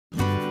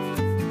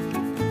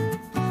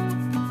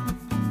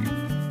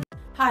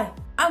Hi,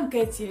 I'm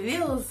Katie,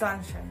 Little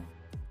Sunshine.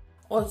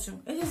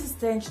 Autumn. It is a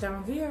strange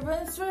time of year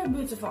when it's very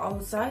beautiful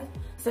outside,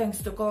 thanks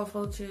to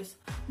colorful trees,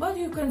 but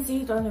you can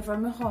see it only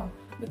from your home,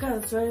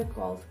 because it's very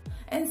cold.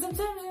 And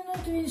sometimes you're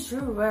not even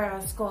sure where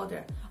it's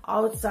colder,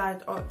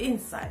 outside or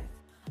inside.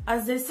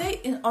 As they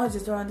say, in order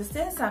to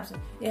understand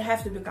something, you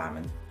have to become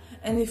it.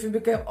 And if you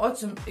become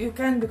autumn, you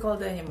can't be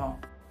cold anymore.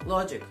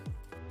 Logic.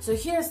 So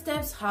here are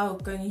steps how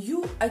can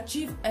you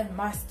achieve and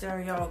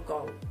master your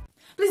goal.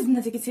 Please do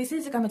not take it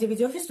seriously, comment the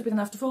video if you're stupid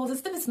enough to follow the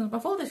steps, it's not my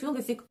fault if you'll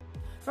get sick.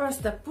 First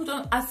step, put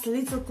on as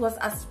little clothes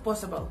as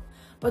possible.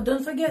 But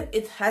don't forget,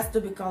 it has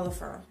to be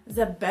colorful.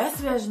 The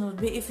best version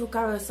would be if you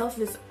cover yourself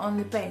with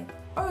only paint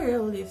or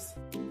real leaves.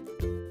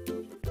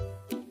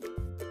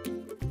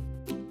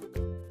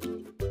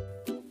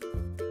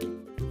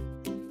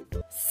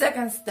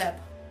 Second step,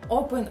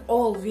 open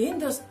all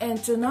windows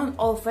and turn on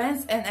all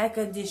fans and air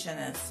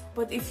conditioners.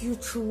 But if you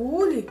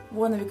truly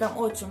want to become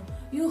autumn,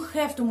 you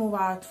have to move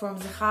out from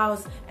the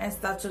house and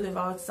start to live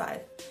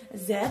outside.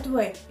 That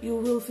way you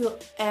will feel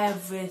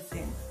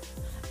everything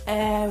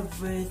that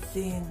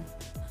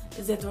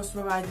was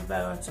provided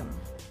by autumn.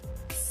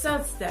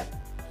 Third step,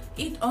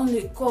 eat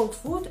only cold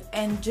food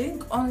and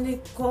drink only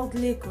cold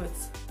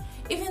liquids.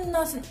 Even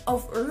nothing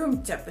of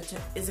room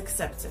temperature is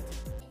accepted.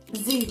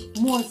 The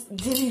most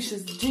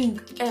delicious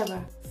drink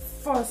ever.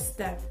 Fourth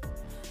step,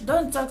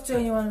 don't talk to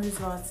anyone with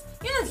words.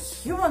 You're not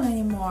human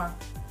anymore.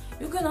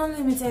 You can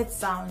only imitate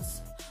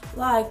sounds,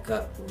 like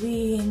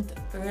wind,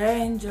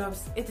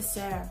 raindrops,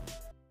 etc.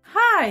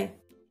 Hi!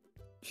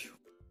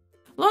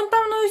 Long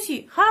time no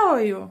see, how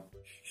are you?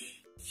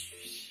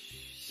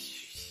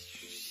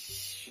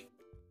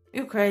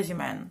 You crazy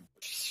man.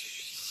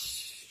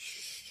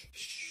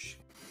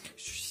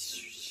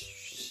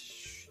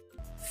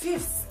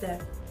 Fifth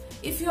step,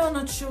 if you are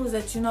not sure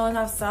that you know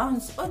enough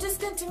sounds or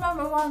just can't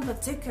remember one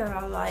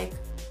particular, like,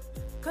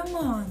 come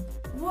on,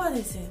 what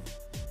is it?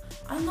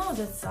 I know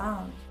that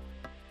sound.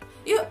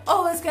 You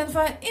always can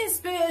find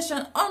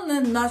inspiration on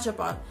the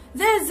Notchapad.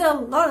 There's a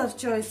lot of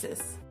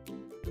choices.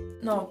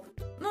 Nope,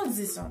 not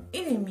this one,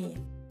 even me.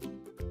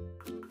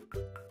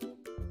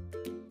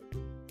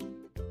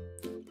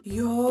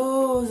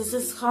 Yo, this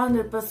is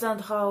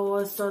 100% how I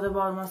always thought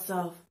about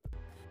myself.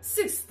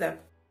 Sixth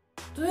step.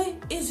 Today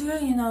is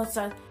raining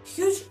outside,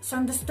 huge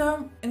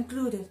thunderstorm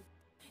included.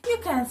 You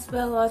can't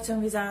spell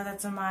autumn without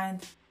that in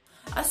mind.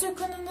 As you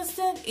can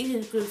understand, it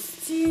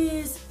includes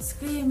tears,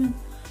 screaming,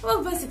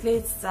 well basically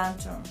it's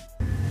tantrum.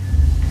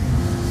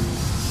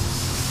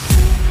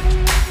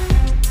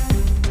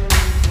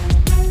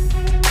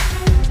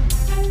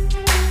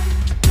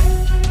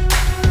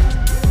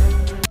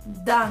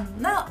 Done!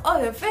 Now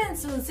all your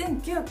fans will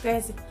think you're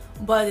crazy,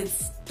 but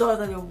it's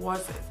totally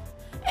worth it.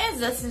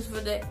 And that's it for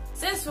today.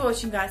 Thanks for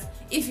watching, guys.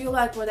 If you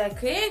like what I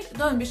create,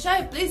 don't be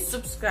shy, please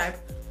subscribe.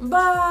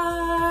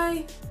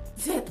 Bye!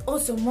 That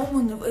awesome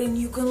moment when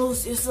you can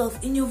lose yourself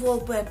in your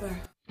wallpaper.